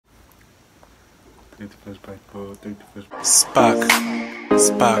Take the first bite, bro. Take the first bite.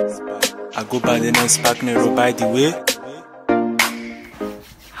 Spark. I go by the name Spark Nero, by the way.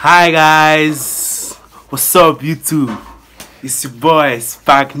 Hi guys, what's up YouTube? It's your boy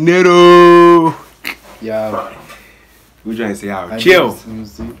Spark Nero. Yeah. Which one is yeah? Chill.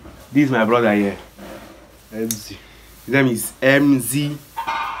 This is my brother here. MZ. His name is MZ.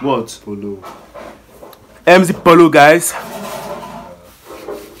 What? Polo. MZ Polo, guys.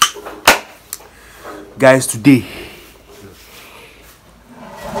 Guys, today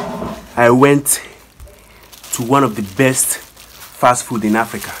I went to one of the best fast food in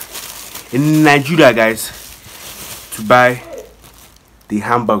Africa, in Nigeria, guys, to buy the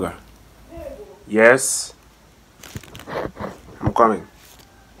hamburger. Yes, I'm coming.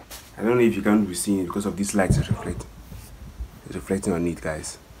 I don't know if you can be seeing it because of this light is reflecting. It's reflecting on it,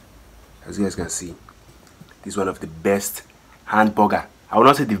 guys. As you guys can see, this is one of the best hamburger. I will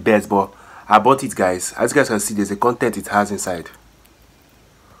not say the best, but I bought it, guys. As you guys can see, there's a content it has inside.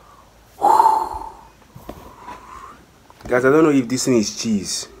 Guys, I don't know if this thing is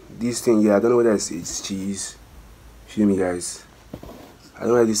cheese. This thing, yeah, I don't know whether it's cheese. Feel me, guys? I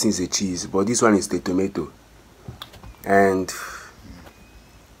don't know if this thing is a cheese, but this one is the tomato. And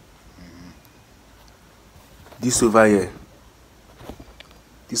this over here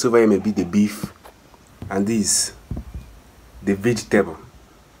may be the beef, and this the vegetable,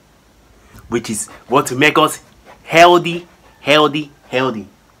 which is what to make us healthy.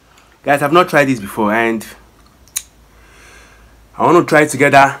 Guys, I've not tried this before, and I want to try it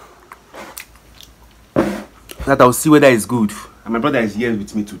together so that I'll see whether it's good. And my brother is here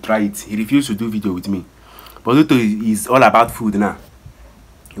with me to try it. He refused to do video with me, but Luto is all about food now.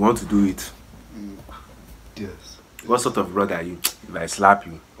 He wants to do it. Yes. What sort of brother are you? If I slap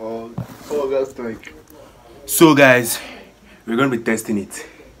you. Oh, that's like. So guys, we're gonna be testing it.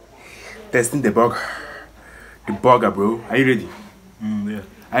 Testing the burger. The burger, bro. Are you ready? Yeah.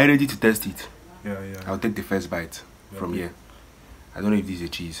 Are you ready to test it? Yeah. I'll take the first bite from here. I don't know if this is a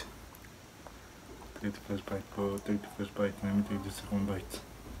cheese. Take the first bite, bro. Take the first bite. Let me take the second bite.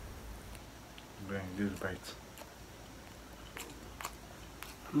 Bang, this bite.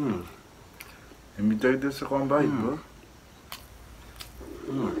 Let me take the second bite, bro.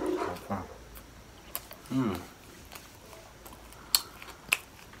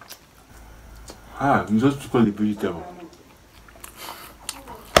 You just took all the vegetable.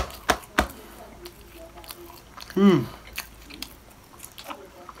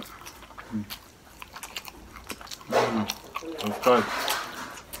 Subscribe.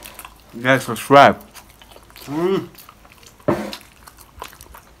 Guys, subscribe.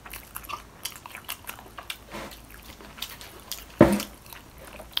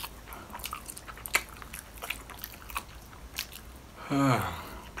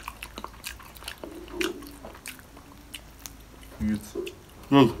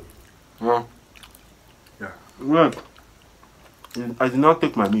 Look. I did not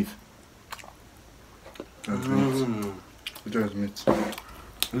take my meat. That's meat. Which one is meat?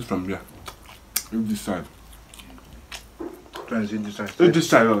 This from there. Look this side. Try and see this side. Look this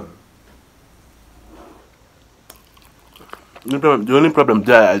side. The only problem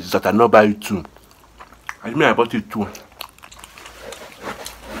there is that I not buy it two. I mean I bought it two.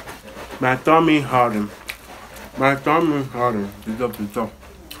 My tummy hurting. It's up.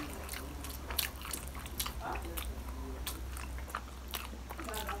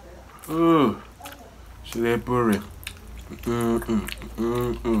 Slippery. I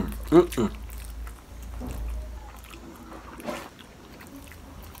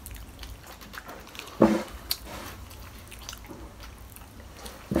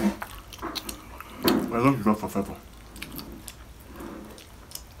don't go for pepper.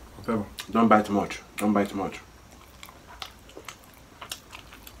 Don't bite too much.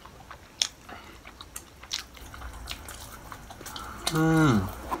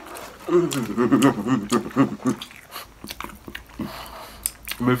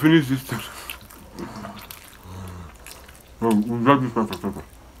 May finish this thing. We got this pepper.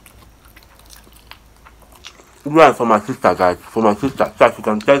 Right for my sister, guys. For my sister, so she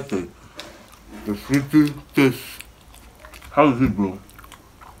can test the sweetie taste. How is it, bro?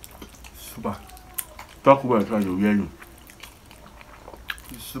 Super. Talk well so you'll hear you.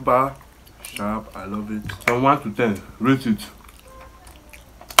 It's super sharp. I love it. From 1 to 10, rate it.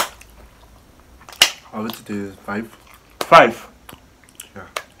 I rate it a 5. 5. Yeah.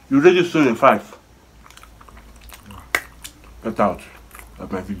 You rate it soon in 5. Get out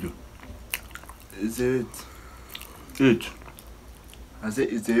of my video. Is it? 8. I said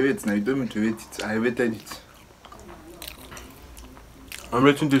it's a rate. Now you told me to rate it. I rated it. I'm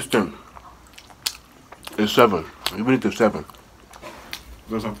rating this 10. a 7. Even it a 7.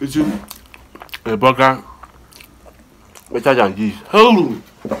 Because I'm eating. A burger better than this. Oh!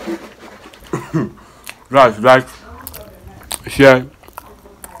 Guys, like, share.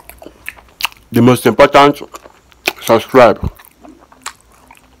 The most important, subscribe.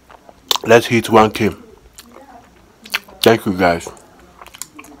 Let's hit 1K. Thank you guys.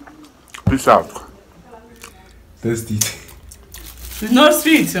 Peace out. Taste it. It's not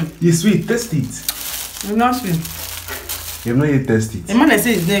sweet. It's sweet, taste it. It's not sweet. You have not yet tasted it. The man that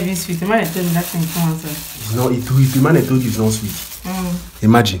said it's not even sweet. The man that told me that thing come outside. It's not, the man that told you it's not sweet.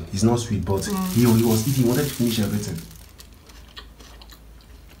 Imagine, it's not sweet, but he was eating, he wanted to finish everything.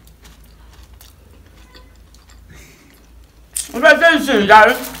 If I tell you so,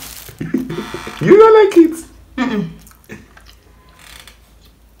 Gary. You don't like it?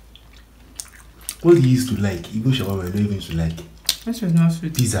 What he used to like, even shawarma, I don't even used to like. This is not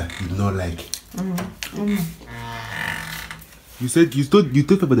sweet. Pizza, he did not like. You said you told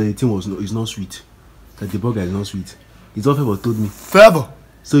Favour that the thing is not sweet. That the burger is not sweet. It's all Favour told me. Favour.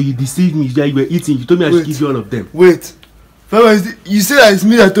 So you deceived me. Yeah, you were eating. You told me I should give you all of them. Wait. Favour, you said that it's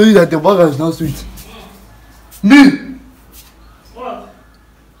me that told you that the burger is not sweet. Me. What?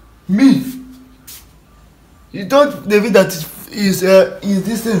 Me. You told David that is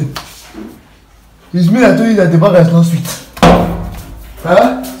this thing. It's me that told you that the burger is not sweet.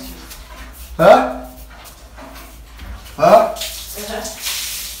 Huh? Huh? Huh?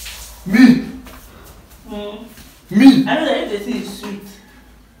 Me. Me. I know that if the thing is sweet,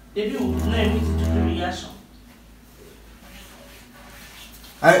 the people will not admit it to the reaction.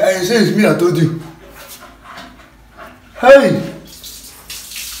 I say it's me that told you. Hey!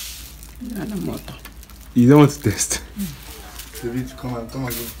 You don't want to test. David, come and give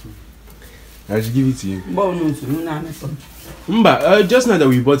it to me. I should give it to you. But no, it's not. Mba, just now that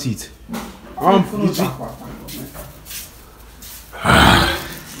we bought it.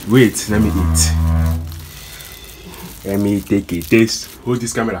 Wait, let me eat. Let me take a taste. Hold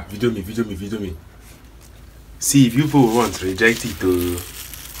this camera. Video me. See, if you want to reject it,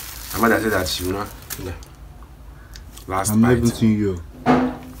 I'm gonna say that you know. Last I'm bite. able to you.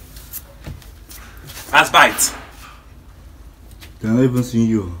 Last bite. They're not even seeing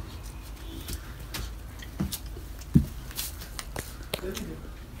you.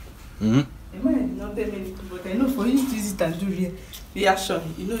 The man did not tell me anything, but I know for you to use it and do reaction,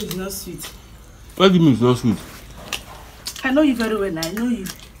 you know it's not sweet. What do you mean it's not sweet? I know you very well. I know you.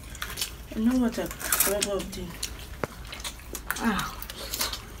 I know what I'm capable of doing.